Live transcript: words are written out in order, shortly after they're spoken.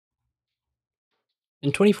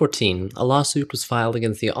In 2014, a lawsuit was filed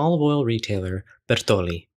against the olive oil retailer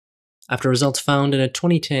Bertolli after results found in a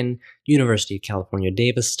 2010 University of California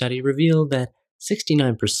Davis study revealed that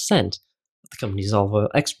 69% of the company's olive oil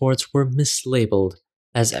exports were mislabeled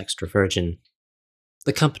as extra virgin.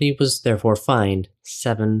 The company was therefore fined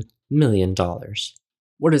 $7 million.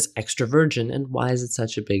 What is extra virgin and why is it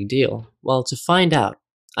such a big deal? Well, to find out,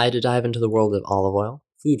 I had to dive into the world of olive oil,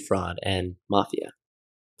 food fraud, and mafia.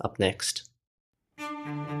 Up next.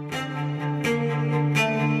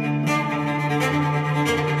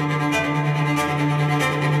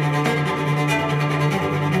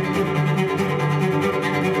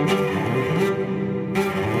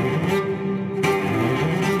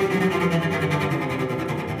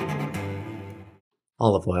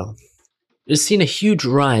 Olive oil. It has seen a huge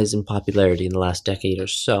rise in popularity in the last decade or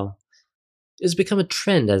so. It has become a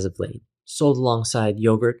trend as of late, sold alongside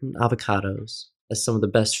yogurt and avocados as some of the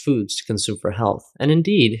best foods to consume for health, and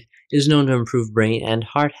indeed is known to improve brain and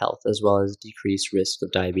heart health as well as decrease risk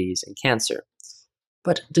of diabetes and cancer.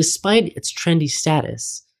 But despite its trendy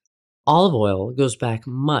status, olive oil goes back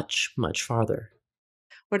much, much farther.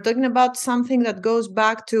 We're talking about something that goes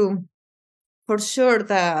back to, for sure,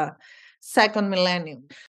 the second millennium.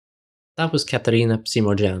 That was Aikaterini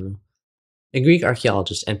Psimogiannou, a Greek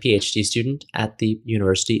archaeologist and PhD student at the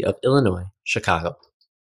University of Illinois, Chicago.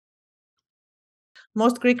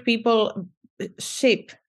 Most Greek people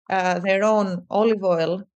ship their own olive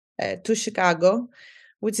oil to Chicago,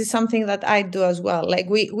 which is something that I do as well. Like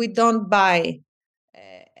we don't buy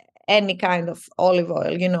any kind of olive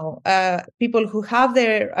oil, people who have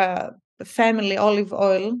their family olive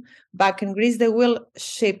oil back in Greece, they will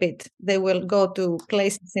ship it. They will go to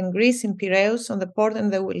places in Greece, in Piraeus on the port,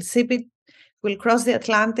 and they will ship it, will cross the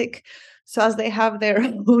Atlantic, so as they have their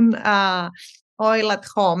own oil at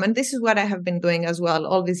home. And this is what I have been doing as well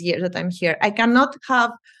all these years that I'm here. I cannot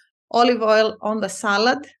have olive oil on the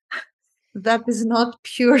salad. That is not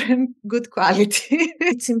pure and good quality.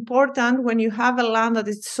 It's important when you have a land that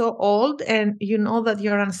is so old and you know that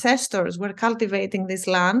your ancestors were cultivating this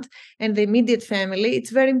land and the immediate family, it's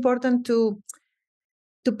very important to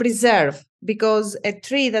preserve, because a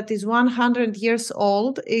tree that is 100 years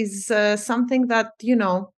old is something that,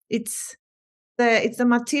 it's the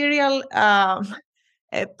material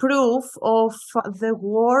proof of the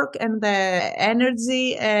work and the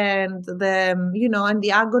energy and and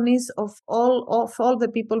the agonies of all the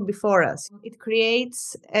people before us. It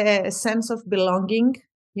creates a sense of belonging,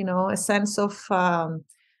 a sense of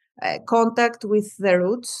contact with the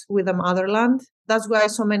roots, with the motherland. That's why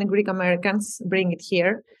so many Greek Americans bring it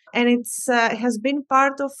here. And it has been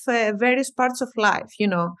part of various parts of life,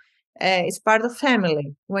 it's part of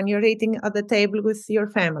family. When you're eating at the table with your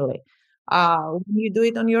family, when you do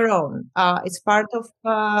it on your own, it's part of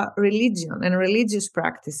religion and religious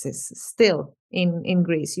practices still in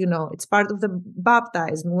Greece. It's part of the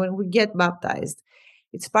baptism when we get baptized.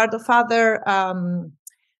 It's part of other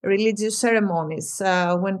religious ceremonies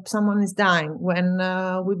when someone is dying, when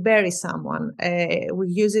we bury someone. We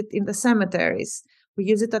use it in the cemeteries. We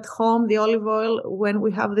use it at home, the olive oil, when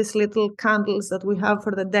we have these little candles that we have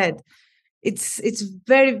for the dead. It's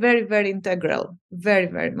very, very, very integral, very,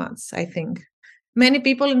 very much, I think. Many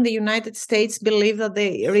people in the United States believe that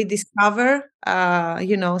they rediscover,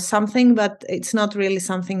 something, but it's not really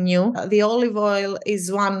something new. The olive oil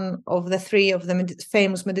is one of the three of the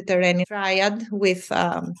famous Mediterranean triad, with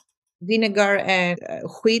vinegar and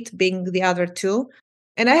wheat being the other two.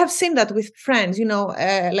 And I have seen that with friends,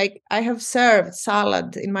 like I have served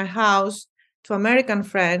salad in my house to American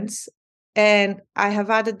friends, and I have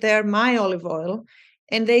added there my olive oil,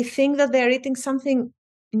 and they think that they're eating something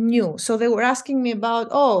new. So they were asking me about,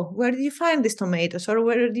 oh, where did you find these tomatoes? Or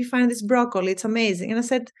where did you find this broccoli? It's amazing. And I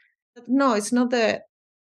said, no, it's not the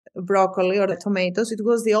broccoli or the tomatoes. It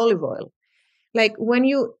was the olive oil. Like when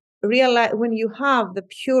you realize, when you have the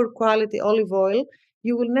pure quality olive oil,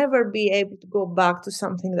 you will never be able to go back to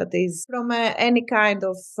something that is from any kind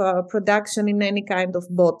of production in any kind of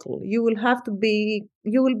bottle. You will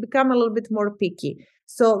become a little bit more picky.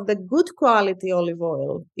 So the good quality olive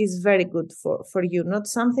oil is very good for you, not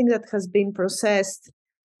something that has been processed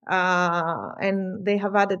and they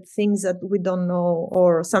have added things that we don't know,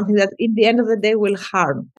 or something that in the end of the day will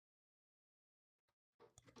harm.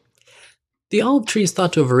 The olive tree is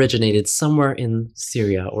thought to have originated somewhere in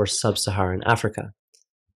Syria or sub-Saharan Africa,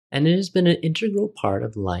 and it has been an integral part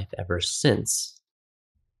of life ever since.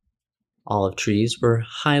 Olive trees were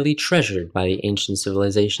highly treasured by the ancient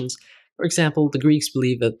civilizations. For example, the Greeks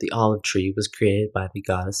believed that the olive tree was created by the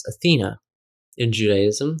goddess Athena. In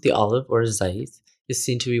Judaism, the olive, or zayit, is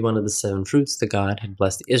seen to be one of the 7 fruits the god had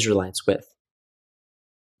blessed the Israelites with.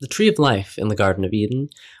 The tree of life in the Garden of Eden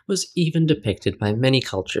was even depicted by many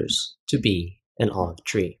cultures to be an olive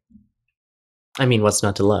tree. I mean, what's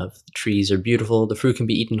not to love? The trees are beautiful, the fruit can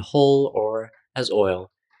be eaten whole or as oil,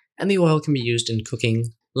 and the oil can be used in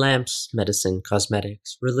cooking, lamps, medicine,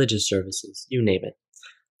 cosmetics, religious services, you name it.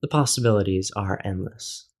 The possibilities are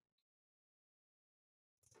endless.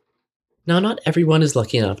 Now, not everyone is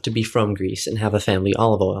lucky enough to be from Greece and have a family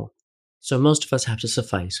olive oil, so most of us have to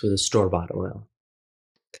suffice with a store-bought oil.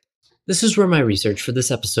 This is where my research for this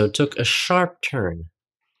episode took a sharp turn.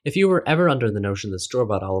 If you were ever under the notion that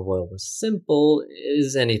store-bought olive oil was simple, it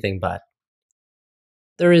is anything but.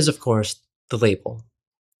 There is, of course, the label,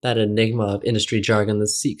 that enigma of industry jargon that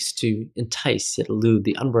seeks to entice yet elude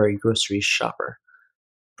the unwary grocery shopper.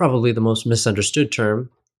 Probably the most misunderstood term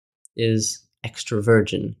is extra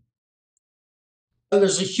virgin.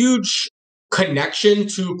 There's a huge connection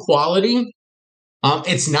to quality.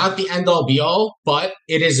 It's not the end-all be-all, but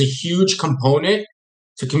it is a huge component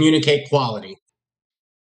to communicate quality.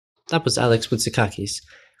 That was Alex Boutsikakis,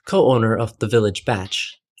 co-owner of The Village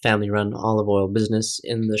Batch, family-run olive oil business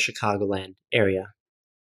in the Chicagoland area.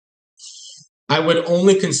 I would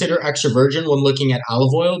only consider extra virgin when looking at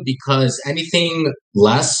olive oil because anything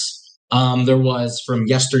less, there was from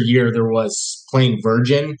yesteryear, there was plain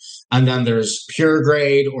virgin, and then there's pure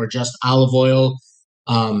grade or just olive oil.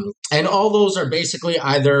 And all those are basically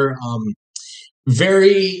either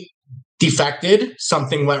very defected,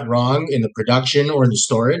 something went wrong in the production or in the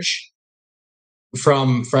storage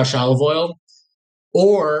from fresh olive oil,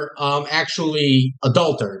 or actually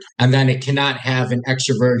adulterated, and then it cannot have an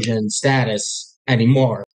extra virgin status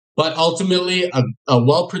anymore. But ultimately, a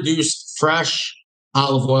well-produced, fresh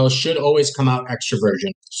olive oil should always come out extra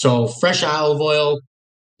virgin. So fresh olive oil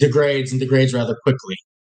degrades and degrades rather quickly.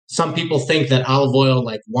 Some people think that olive oil,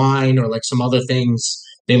 like wine or like some other things,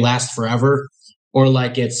 they last forever, or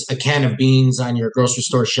like it's a can of beans on your grocery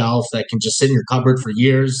store shelf that can just sit in your cupboard for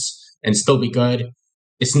years and still be good.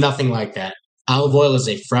 It's nothing like that. Olive oil is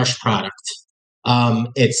a fresh product.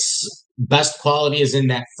 Its best quality is in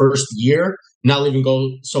that first year, and I'll even go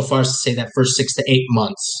so far as to say that first 6 to 8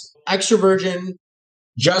 months. Extra virgin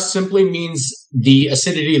just simply means the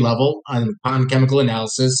acidity level on chemical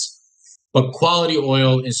analysis, but quality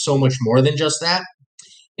oil is so much more than just that.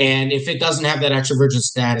 And if it doesn't have that extra virgin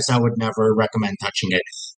status, I would never recommend touching it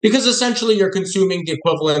because essentially you're consuming the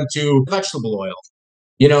equivalent to vegetable oil,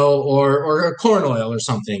 or corn oil or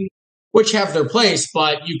something, which have their place,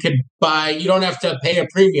 but you don't have to pay a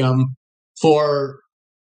premium for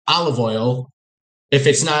olive oil if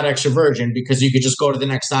it's not extra virgin because you could just go to the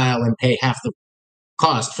next aisle and pay half the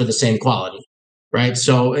cost for the same quality, right?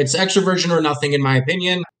 So it's extra virgin or nothing, in my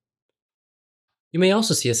opinion. You may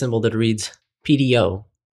also see a symbol that reads PDO.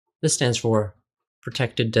 This stands for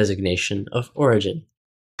Protected Designation of Origin.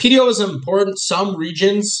 PDO is important. Some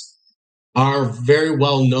regions are very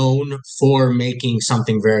well known for making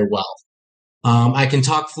something very well. I can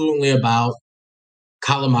talk fluently about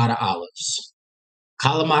Kalamata olives.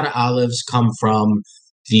 Kalamata olives come from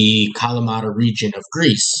the Kalamata region of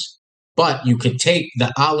Greece, but you could take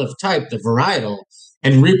the olive type, the varietal,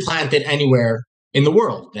 and replant it anywhere in the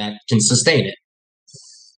world that can sustain it.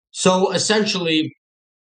 So essentially,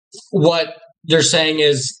 what they're saying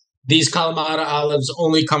is these Kalamata olives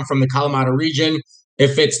only come from the Kalamata region.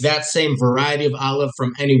 If it's that same variety of olive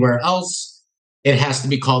from anywhere else, it has to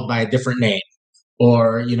be called by a different name.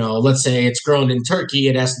 Or, let's say it's grown in Turkey,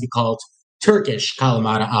 it has to be called Turkish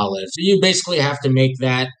Kalamata olive. So you basically have to make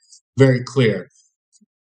that very clear.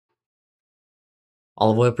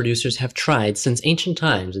 Olive oil producers have tried since ancient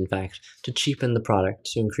times, in fact, to cheapen the product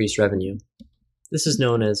to increase revenue. This is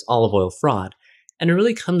known as olive oil fraud, and it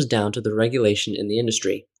really comes down to the regulation in the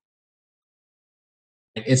industry.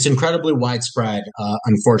 It's incredibly widespread,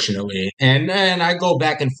 unfortunately. And I go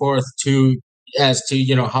back and forth as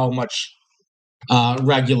to how much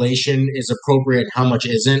regulation is appropriate, how much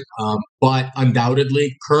isn't. But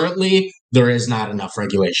undoubtedly, currently, there is not enough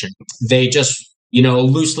regulation. They just,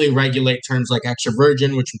 loosely regulate terms like extra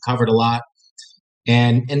virgin, which we covered a lot.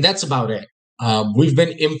 And that's about it. We've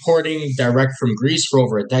been importing direct from Greece for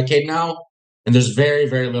over a decade now, and there's very,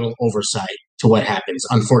 very little oversight to what happens,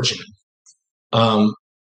 unfortunately.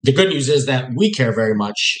 The good news is that we care very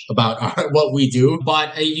much about what we do,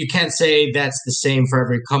 but you can't say that's the same for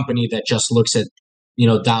every company that just looks at,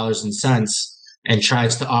 dollars and cents and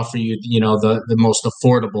tries to offer you, the most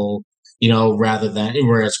affordable,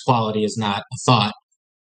 whereas quality is not a thought.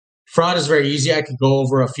 Fraud is very easy. I could go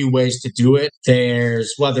over a few ways to do it.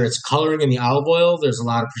 There's whether it's coloring in the olive oil, there's a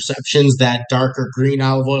lot of perceptions that darker green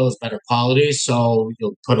olive oil is better quality. So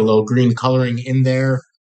you'll put a little green coloring in there.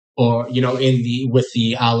 or with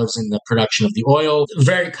the olives in the production of the oil.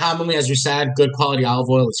 Very commonly, as you said, good quality olive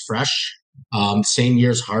oil is fresh, same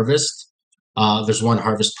year's harvest. There's one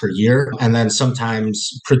harvest per year, and then sometimes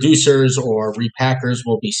producers or repackers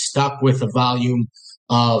will be stuck with a volume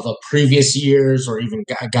of a previous year's, or even,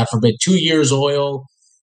 God forbid, 2 years oil,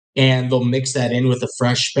 and they'll mix that in with a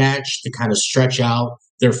fresh batch to kind of stretch out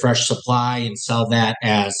their fresh supply and sell that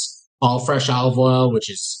as all fresh olive oil, which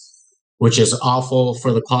is awful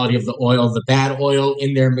for the quality of the oil. The bad oil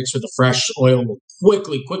in there mixed with the fresh oil will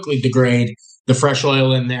quickly degrade the fresh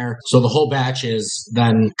oil in there. So the whole batch is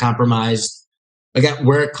then compromised. Again,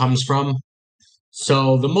 where it comes from.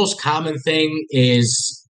 So the most common thing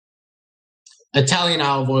is Italian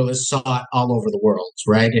olive oil is sought all over the world,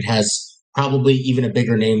 right? It has probably even a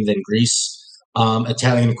bigger name than Greece.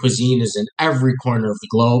 Italian cuisine is in every corner of the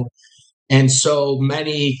globe. And so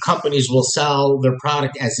many companies will sell their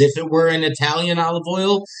product as if it were an Italian olive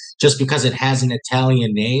oil, just because it has an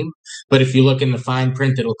Italian name. But if you look in the fine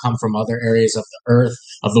print, it'll come from other areas of the earth,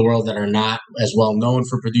 of the world, that are not as well known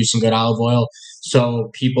for producing good olive oil.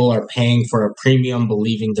 So people are paying for a premium,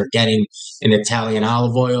 believing they're getting an Italian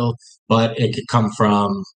olive oil, but it could come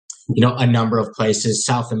from, a number of places: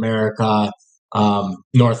 South America,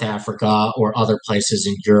 North Africa, or other places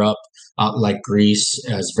in Europe. Like Greece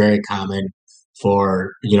is very common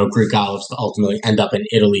for Greek olives to ultimately end up in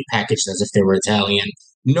Italy packaged as if they were Italian.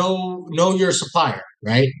 Know your supplier,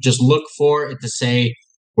 right? Just look for it to say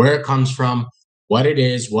where it comes from, what it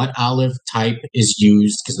is, what olive type is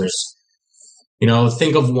used, because there's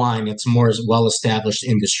think of wine. It's a more well-established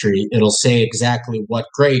industry. It'll say exactly what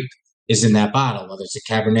grape is in that bottle, whether it's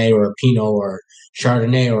a Cabernet or a Pinot or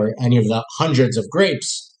Chardonnay or any of the hundreds of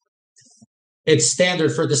grapes. It's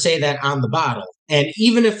standard for it to say that on the bottle. And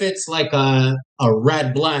even if it's like a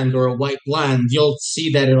red blend or a white blend, you'll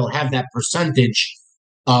see that it'll have that percentage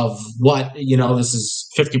of what, this is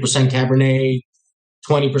 50% Cabernet,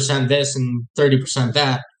 20% this, and 30%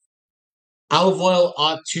 that. Olive oil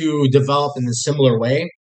ought to develop in a similar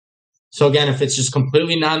way. So again, if it's just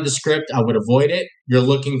completely nondescript, I would avoid it. You're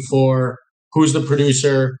looking for who's the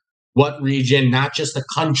producer, what region, not just the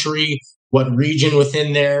country, what region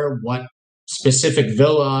within there, what specific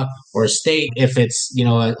villa or estate. If it's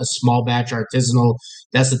a small batch artisanal,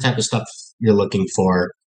 that's the type of stuff you're looking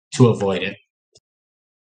for to avoid it.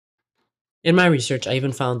 In my research, I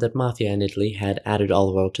even found that mafia in Italy had added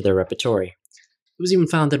olive oil to their repertory. It was even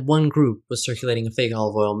found that one group was circulating a fake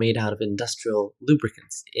olive oil made out of industrial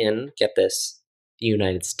lubricants in, get this, the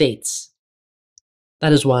United States.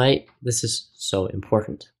 That is why this is so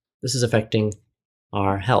important. This is affecting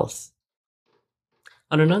our health.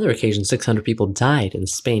 On another occasion, 600 people died in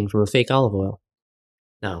Spain from a fake olive oil.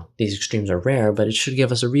 Now, these extremes are rare, but it should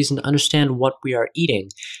give us a reason to understand what we are eating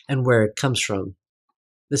and where it comes from.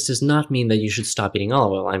 This does not mean that you should stop eating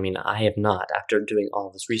olive oil. I mean, I have not after doing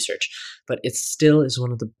all this research, but it still is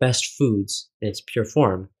one of the best foods in its pure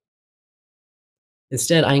form.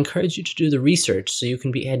 Instead, I encourage you to do the research so you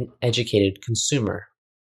can be an educated consumer.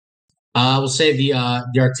 I will say the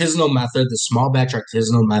artisanal method, the small batch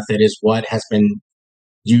artisanal method, is what has been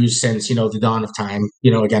used since the dawn of time,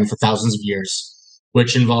 again, for thousands of years,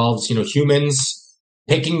 which involves humans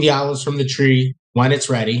picking the olives from the tree when it's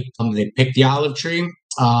ready. They pick the olive tree.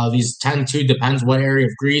 These tend to, depends what area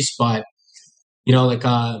of Greece, but like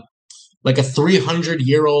a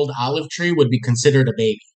 300-year-old olive tree would be considered a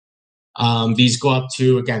baby. These go up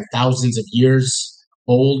to, again, thousands of years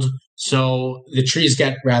old. So the trees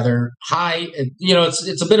get rather high.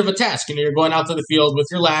 It's a bit of a task. You're going out to the field with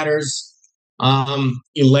your ladders.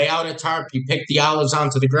 You lay out a tarp, you pick the olives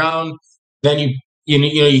onto the ground, then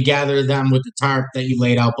you gather them with the tarp that you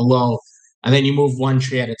laid out below, and then you move one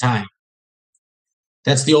tree at a time.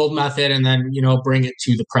 That's the old method, and then bring it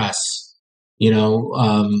to the press,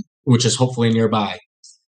 which is hopefully nearby.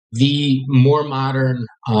 The more modern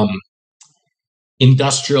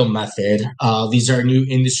industrial method, these are new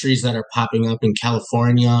industries that are popping up in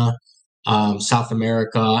California, South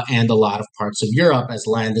America, and a lot of parts of Europe as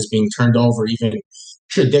land is being turned over. Even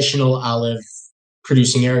traditional olive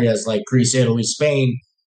producing areas like Greece, Italy, Spain,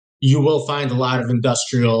 you will find a lot of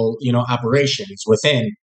industrial, operations within.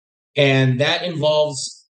 And that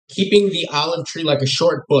involves keeping the olive tree like a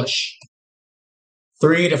short bush,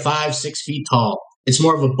 3 to 5, 6 feet tall. It's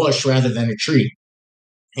more of a bush rather than a tree.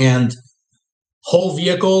 And whole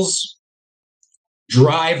vehicles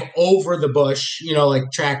drive over the bush, like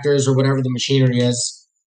tractors or whatever the machinery is,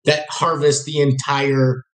 that harvest the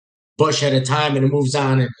entire bush at a time, and it moves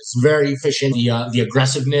on. And it's very efficient. The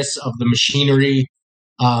aggressiveness of the machinery,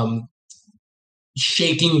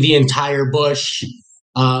 shaking the entire bush,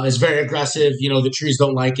 is very aggressive. The trees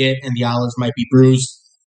don't like it, and the olives might be bruised,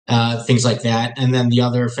 things like that. And then the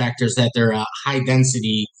other factor is that they're high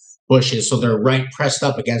density bushes, so they're right pressed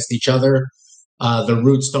up against each other. The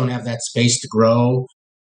roots don't have that space to grow.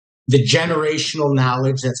 The generational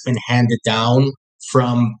knowledge that's been handed down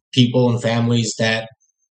from people and families that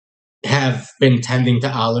have been tending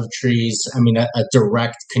to olive trees. I mean, a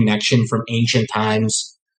direct connection from ancient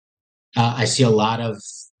times. I see a lot of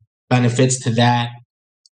benefits to that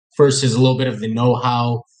versus a little bit of the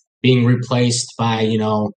know-how being replaced by,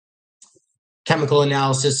 chemical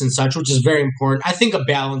analysis and such, which is very important. I think a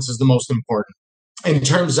balance is the most important. In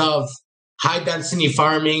terms of high density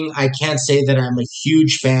farming, I can't say that I'm a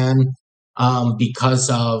huge fan because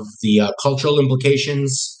of the cultural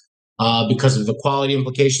implications, because of the quality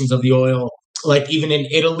implications of the oil. Like even in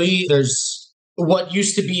Italy, there's what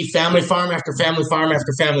used to be family farm after family farm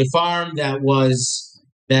after family farm that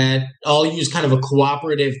all use kind of a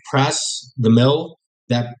cooperative press, the mill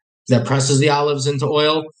that presses the olives into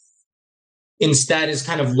oil. Instead, is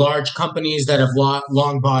kind of large companies that have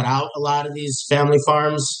long bought out a lot of these family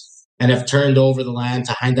farms and have turned over the land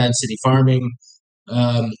to high density farming.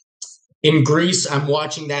 In Greece, I'm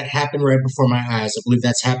watching that happen right before my eyes. I believe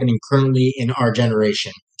that's happening currently in our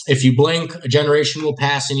generation. If you blink, a generation will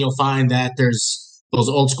pass, and you'll find that there's those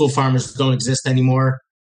old school farmers don't exist anymore.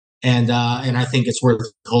 And I think it's worth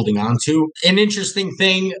holding on to. An interesting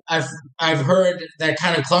thing I've heard that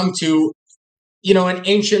kind of clung to, in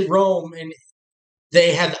ancient Rome, and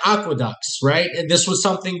they had aqueducts, right? And this was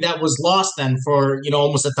something that was lost then for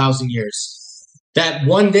almost 1,000 years. That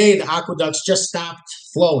one day the aqueducts just stopped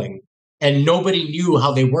flowing, and nobody knew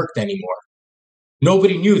how they worked anymore.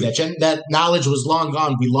 Nobody knew that knowledge was long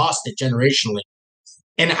gone. We lost it generationally.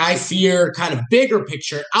 And I fear kind of bigger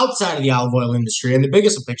picture outside of the olive oil industry, and the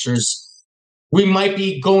biggest of pictures, we might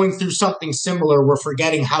be going through something similar. We're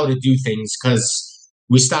forgetting how to do things because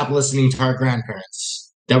we stopped listening to our grandparents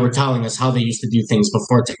that were telling us how they used to do things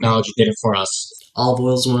before technology did it for us. Olive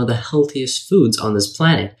oil is one of the healthiest foods on this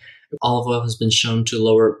planet. Olive oil has been shown to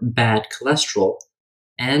lower bad cholesterol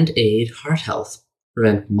and aid heart health,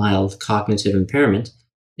 prevent mild cognitive impairment,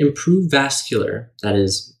 improve vascular, that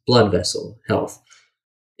is, blood vessel health.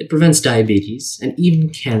 It prevents diabetes and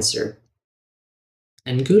even cancer.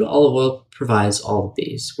 And good olive oil provides all of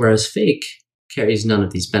these, whereas fake carries none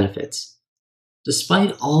of these benefits.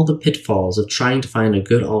 Despite all the pitfalls of trying to find a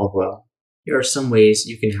good olive oil, here are some ways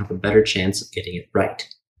you can have a better chance of getting it right.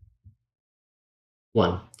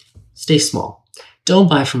 1. Stay small. Don't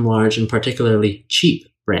buy from large and particularly cheap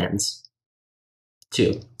brands.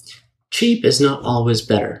 2. Cheap is not always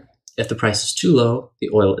better. If the price is too low, the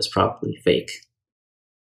oil is probably fake.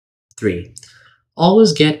 3.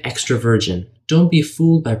 Always get extra virgin. Don't be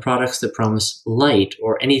fooled by products that promise light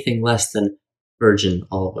or anything less than virgin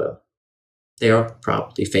olive oil. They are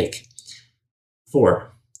probably fake.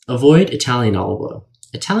 4. Avoid Italian olive oil.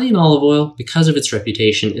 Italian olive oil, because of its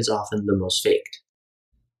reputation, is often the most faked.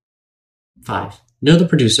 5. Know the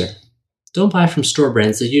producer. Don't buy from store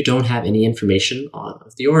brands that you don't have any information on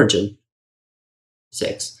of the origin.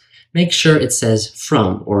 6. Make sure it says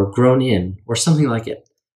from or grown in or something like it,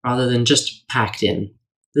 rather than just packed in.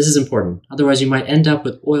 This is important, otherwise you might end up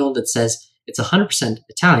with oil that says it's 100%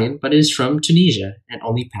 Italian, but it is from Tunisia and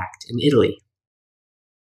only packed in Italy.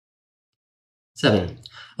 7.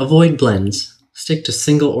 Avoid blends. Stick to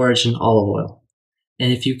single origin olive oil,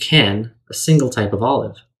 and if you can, a single type of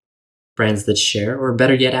olive. Brands that share, or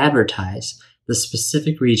better yet advertise, the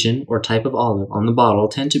specific region or type of olive on the bottle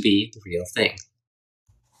tend to be the real thing.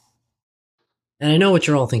 And I know what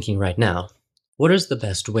you're all thinking right now. What is the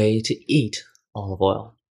best way to eat olive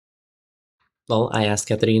oil? Well, I asked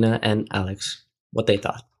Katerina and Alex what they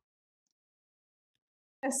thought.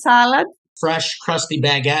 A salad. Fresh, crusty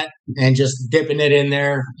baguette and just dipping it in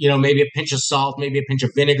there, maybe a pinch of salt, maybe a pinch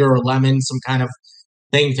of vinegar or lemon, some kind of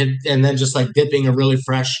thing and then just like dipping a really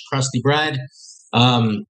fresh, crusty bread.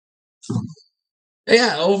 Over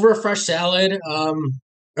a fresh salad.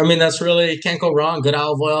 That's really, can't go wrong. Good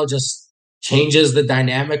olive oil just changes the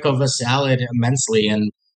dynamic of a salad immensely.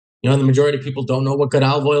 And, the majority of people don't know what good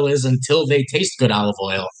olive oil is until they taste good olive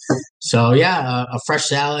oil. So a fresh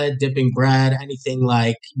salad, dipping bread, anything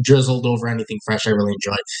like drizzled over anything fresh, I really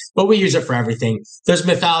enjoy. But we use it for everything. There's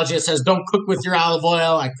mythology that says don't cook with your olive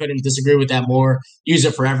oil. I couldn't disagree with that more. Use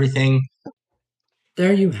it for everything.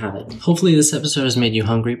 There you have it. Hopefully this episode has made you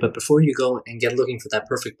hungry, but before you go and get looking for that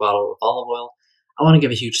perfect bottle of olive oil, I want to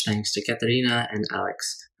give a huge thanks to Katerina and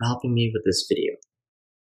Alex for helping me with this video.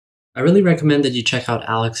 I really recommend that you check out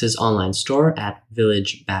Alex's online store at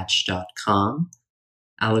villagebatch.com.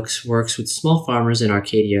 Alex works with small farmers in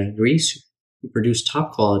Arcadia, Greece, who produce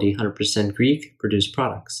top quality 100% Greek produced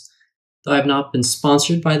products. Though I have not been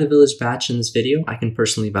sponsored by the Village Batch in this video, I can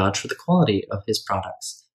personally vouch for the quality of his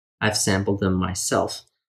products. I've sampled them myself.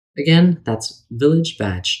 Again, that's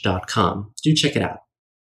villagebatch.com. Do check it out.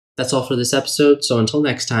 That's all for this episode, so until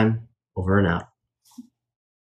next time, over and out.